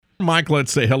Mike,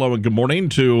 let's say hello and good morning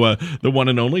to the one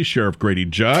and only Sheriff Grady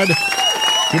Judd.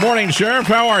 Good morning, Sheriff.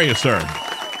 How are you, sir?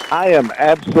 I am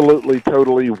absolutely,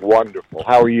 totally wonderful.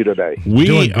 How are you today?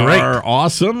 We are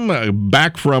awesome.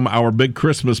 Back from our big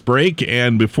Christmas break,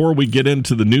 and before we get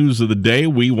into the news of the day,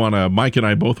 Mike and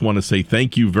I both want to say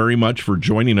thank you very much for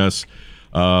joining us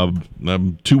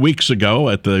 2 weeks ago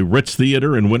at the Ritz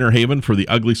Theater in Winter Haven for the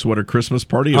Ugly Sweater Christmas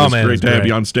Party. It was great to have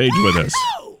you on stage with us.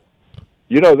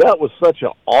 You know, that was such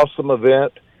an awesome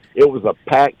event. It was a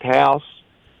packed house.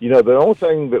 You know, the only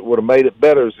thing that would have made it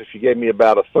better is if you gave me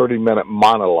about a 30-minute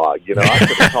monologue. You know, I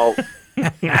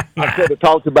could have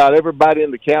talked about everybody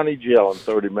in the county jail in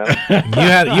 30 minutes. You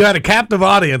had a captive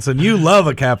audience, and you love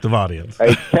a captive audience.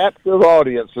 A captive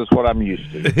audience is what I'm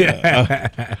used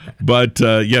to. But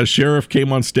Sheriff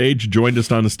came on stage, joined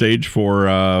us on the stage for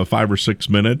 5 or 6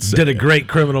 minutes. Did a great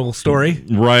criminal story.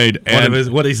 Right.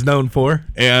 What he's known for.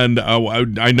 And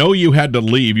I know you had to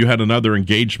leave. You had another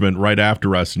engagement right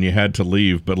after us, and you had to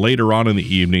leave. But later on in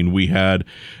the evening, we had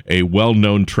a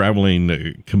well-known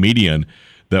traveling comedian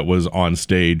that was on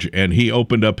stage, and he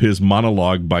opened up his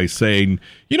monologue by saying,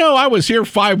 you know, I was here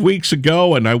 5 weeks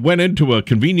ago, and I went into a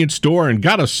convenience store and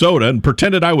got a soda and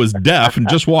pretended I was deaf and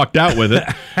just walked out with it.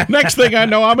 Next thing I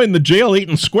know, I'm in the jail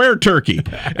eating square turkey.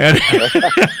 And,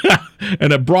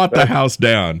 and it brought the house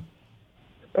down.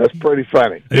 That's pretty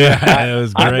funny. Yeah, it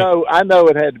was great. I know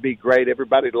it had to be great.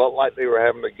 Everybody looked like they were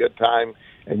having a good time,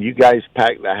 and you guys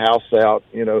packed the house out.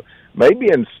 You know, maybe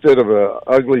instead of an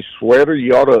ugly sweater,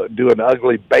 you ought to do an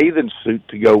ugly bathing suit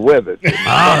to go with it.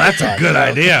 Oh, that's a good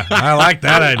idea. I like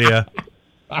that idea.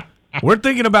 We're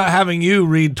thinking about having you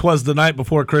read "'Twas the Night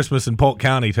Before Christmas" in Polk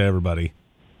County to everybody.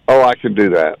 Oh, I can do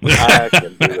that. I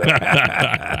can do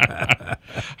that.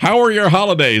 How are your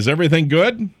holidays? Everything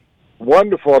good?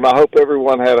 Wonderful, and I hope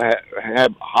everyone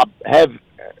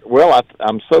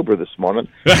I'm sober this morning.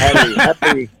 Have a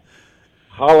happy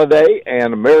holiday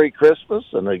and a Merry Christmas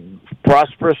and a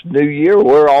prosperous New Year.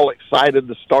 We're all excited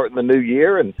to start in the new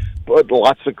year and put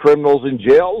lots of criminals in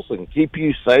jails and keep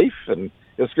you safe, and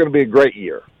it's going to be a great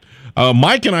year.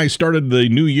 Mike and I started the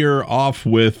new year off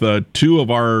with two of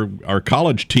our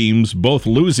college teams both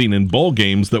losing in bowl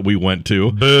games that we went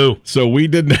to. Boo. So we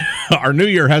didn't. Our new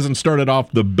year hasn't started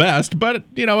off the best, but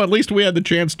you know, at least we had the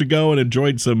chance to go and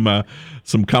enjoyed some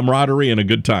camaraderie and a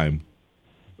good time.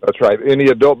 That's right. Any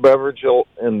adult beverage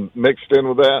and mixed in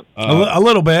with that? A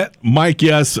little bit. Mike,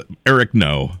 yes. Eric,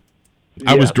 no.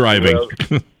 I was driving.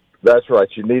 Well, that's right.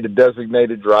 You need a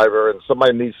designated driver, and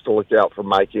somebody needs to look out for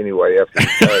Mike anyway.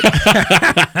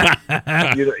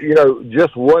 After you know,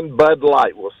 just one Bud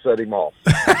Light will set him off.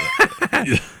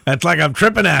 That's like I'm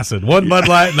tripping acid. One Bud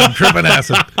Light and I'm tripping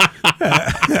acid.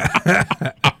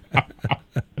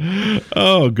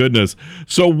 Oh, goodness.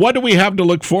 So what do we have to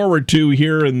look forward to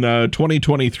here in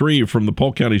 2023 from the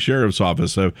Polk County Sheriff's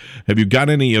Office? Have you got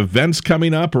any events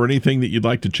coming up or anything that you'd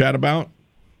like to chat about?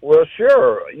 Well,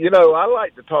 sure. You know, I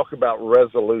like to talk about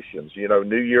resolutions, you know,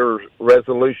 New Year's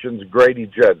resolutions, Grady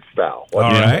Judd style. All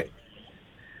right.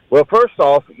 Well, first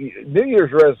off, New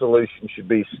Year's resolution should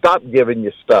be stop giving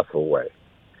your stuff away.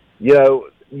 You know,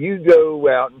 you go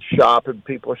out and shop, and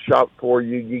people shop for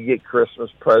you. You get Christmas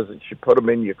presents. You put them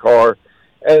in your car,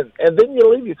 and then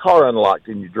you leave your car unlocked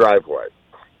in your driveway.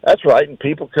 That's right, and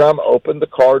people come, open the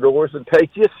car doors, and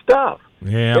take your stuff.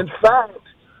 Yeah. In fact,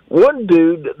 one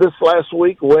dude this last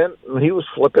week went, and he was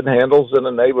flipping handles in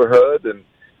a neighborhood, and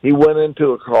he went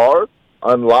into a car,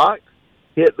 unlocked,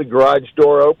 hit the garage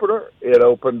door opener. It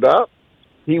opened up.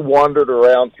 He wandered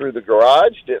around through the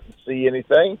garage, didn't see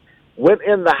anything, went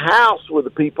in the house with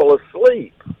the people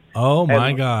asleep. Oh,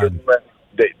 my God.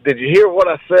 Did you hear what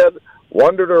I said?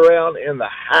 Wandered around in the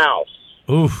house.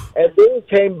 Oof. And then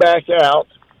came back out.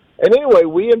 And anyway,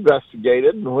 we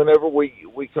investigated, and whenever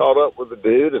we caught up with the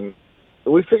dude, and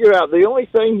we figured out the only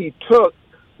thing he took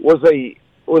was a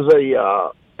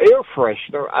air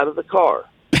freshener out of the car.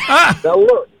 Now,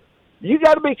 look. You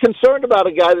got to be concerned about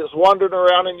a guy that's wandering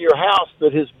around in your house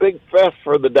that his big theft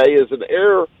for the day is an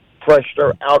air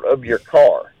freshener out of your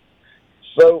car.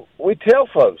 So we tell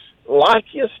folks, lock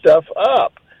your stuff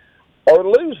up or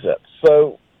lose it.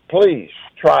 So please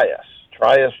try us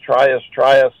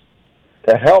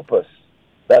to help us.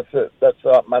 That's it. That's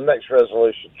my next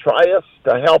resolution. Try us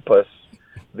to help us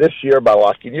this year by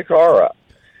locking your car up.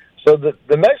 So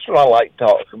the next one I like to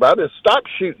talk about is stop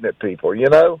shooting at people. You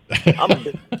know, I'm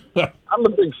a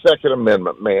big Second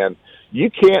Amendment man.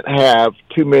 You can't have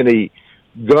too many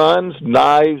guns,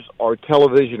 knives, or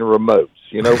television remotes.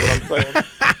 You know what I'm saying?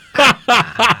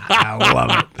 I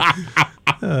love it.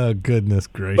 Oh, goodness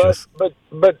gracious!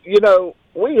 But you know,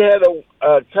 we had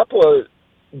a couple of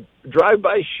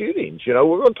drive-by shootings. You know,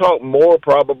 we're going to talk more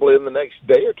probably in the next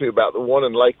day or two about the one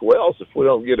in Lake Wells if we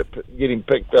don't get him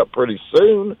picked up pretty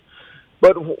soon.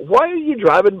 But why are you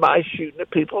driving by shooting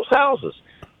at people's houses?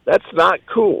 That's not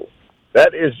cool.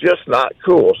 That is just not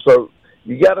cool. So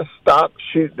you got to stop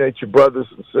shooting at your brothers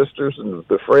and sisters and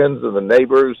the friends and the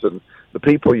neighbors and the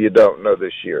people you don't know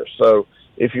this year. So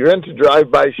if you're into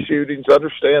drive-by shootings,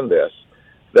 understand this,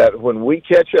 that when we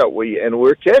catch up,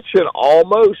 we're catching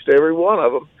almost every one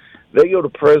of them, they go to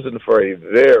prison for a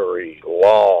very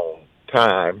long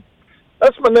time.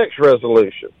 That's my next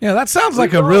resolution. Yeah, that sounds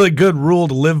like a really good rule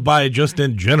to live by just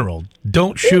in general.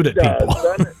 Don't shoot at people.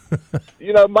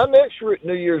 You know, my next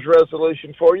New Year's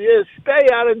resolution for you is stay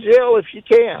out of jail if you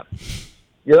can.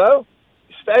 You know,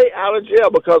 stay out of jail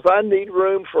because I need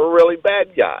room for really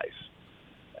bad guys.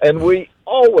 And we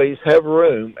always have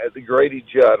room at the Grady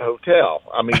Judd Hotel.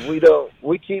 I mean,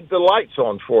 we keep the lights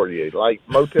on for you, like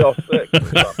Motel 6 or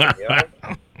something, you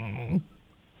know?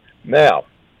 Now,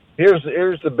 here's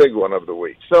the big one of the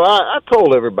week. So I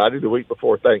told everybody the week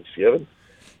before Thanksgiving,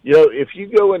 you know, if you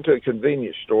go into a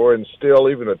convenience store and steal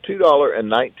even a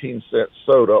 $2.19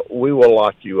 soda, we will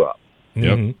lock you up.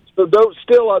 Yep. So don't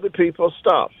steal other people's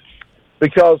stuff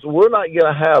because we're not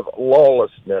going to have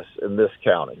lawlessness in this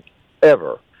county,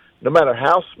 ever. No matter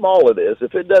how small it is,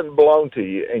 if it doesn't belong to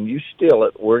you and you steal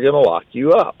it, we're going to lock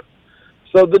you up.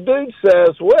 So the dude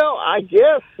says, well, I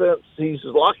guess since he's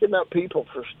locking up people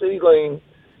for stealing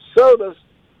sodas,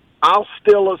 I'll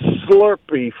steal a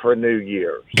Slurpee for New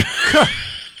Year's.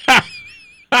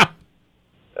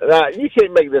 Now, you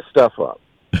can't make this stuff up.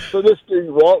 So this dude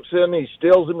walks in, he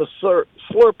steals him a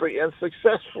Slurpee and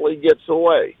successfully gets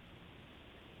away.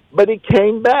 But he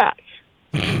came back.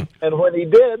 And when he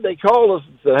did, they called us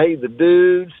and said, hey, the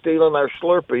dude stealing our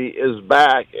Slurpee is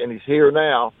back, and he's here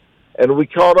now. And we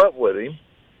caught up with him,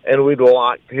 and we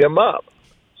locked him up.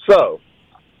 So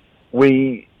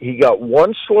he got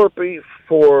one Slurpee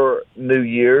for New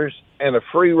Year's and a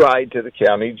free ride to the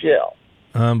county jail.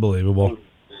 Unbelievable.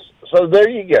 So there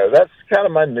you go. That's kind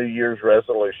of my New Year's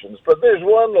resolutions. But there's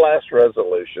one last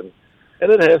resolution,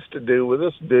 and it has to do with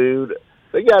this dude.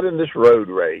 They got in this road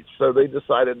rage, so they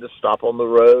decided to stop on the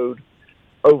road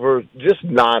over just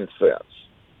nonsense.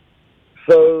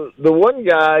 So the one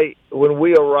guy, when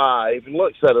we arrived,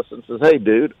 looks at us and says, hey,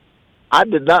 dude, I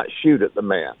did not shoot at the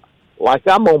man. Like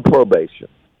I'm on probation.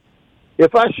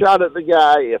 If I shot at the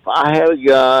guy, if I had a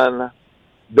gun,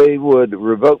 they would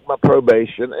revoke my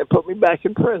probation and put me back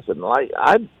in prison.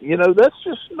 That's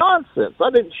just nonsense. I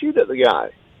didn't shoot at the guy.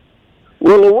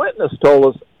 Well, a witness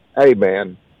told us, hey,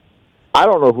 man, I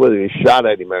don't know whether he shot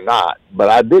at him or not, but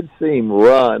I did see him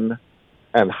run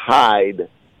and hide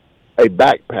a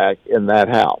backpack in that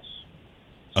house.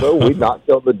 So we knocked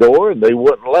on the door, and they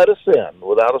wouldn't let us in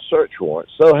without a search warrant.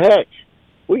 So, heck,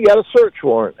 we got a search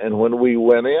warrant, and when we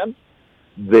went in,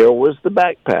 there was the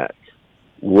backpack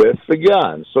with the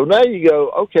gun. So now you go,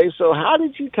 okay, so how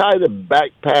did you tie the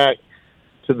backpack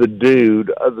to the dude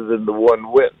other than the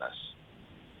one witness?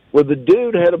 Well, the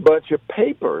dude had a bunch of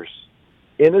papers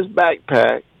in his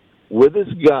backpack with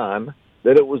his gun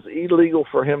that it was illegal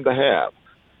for him to have,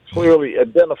 clearly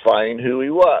identifying who he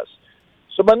was.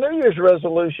 So my New Year's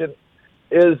resolution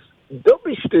is don't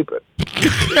be stupid.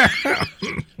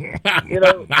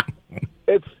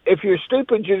 If you're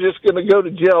stupid, you're just going to go to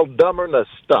jail dumber than a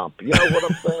stump. You know what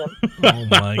I'm saying? Oh,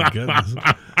 my goodness.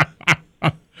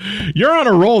 You're on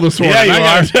a roll this morning.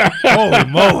 Yeah, you are. Holy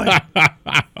moly.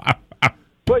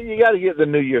 But you got to get the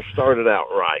new year started out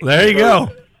right. There you go.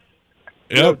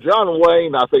 You know, John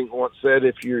Wayne, I think, once said,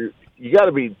 you got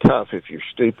to be tough if you're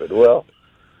stupid. Well,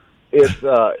 it's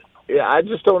I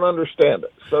just don't understand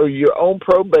it. So you're on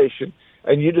probation,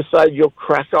 and you decide you'll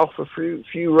crack off a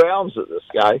few rounds at this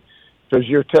guy because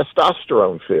you're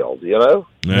testosterone filled, you know?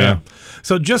 Yeah.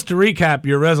 So just to recap,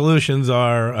 your resolutions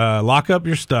are lock up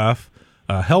your stuff,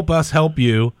 help us help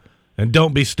you, and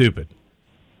don't be stupid.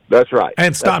 That's right.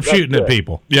 And stop shooting at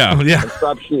people. Yeah. Yeah. And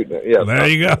stop shooting it. Yeah. There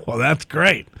you go. Well, that's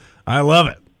great. I love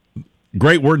it.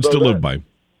 Great words to live by.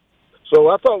 So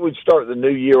I thought we'd start the new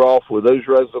year off with those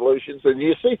resolutions. And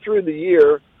you see through the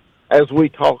year, as we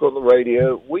talk on the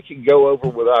radio, we can go over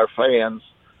with our fans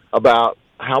about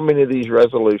how many of these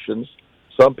resolutions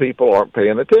some people aren't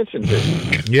paying attention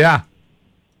to. Yeah.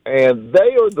 And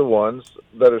they are the ones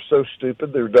that are so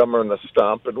stupid they're dumber than a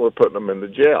stump, and we're putting them into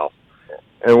jail.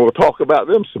 And we'll talk about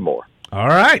them some more. All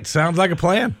right. Sounds like a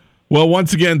plan. Well,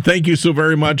 once again, thank you so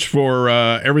very much for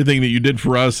everything that you did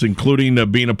for us,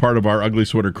 including being a part of our Ugly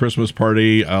Sweater Christmas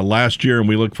party last year, and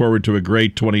we look forward to a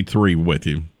great 23 with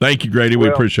you. Thank you, Grady. We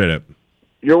appreciate it.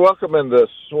 You're welcome, and the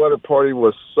sweater party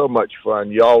was so much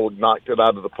fun. Y'all knocked it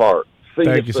out of the park. See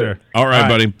Thank you you, soon. sir. All right, All right.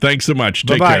 buddy. Thanks so much.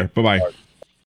 Take Bye-bye. care. Bye-bye.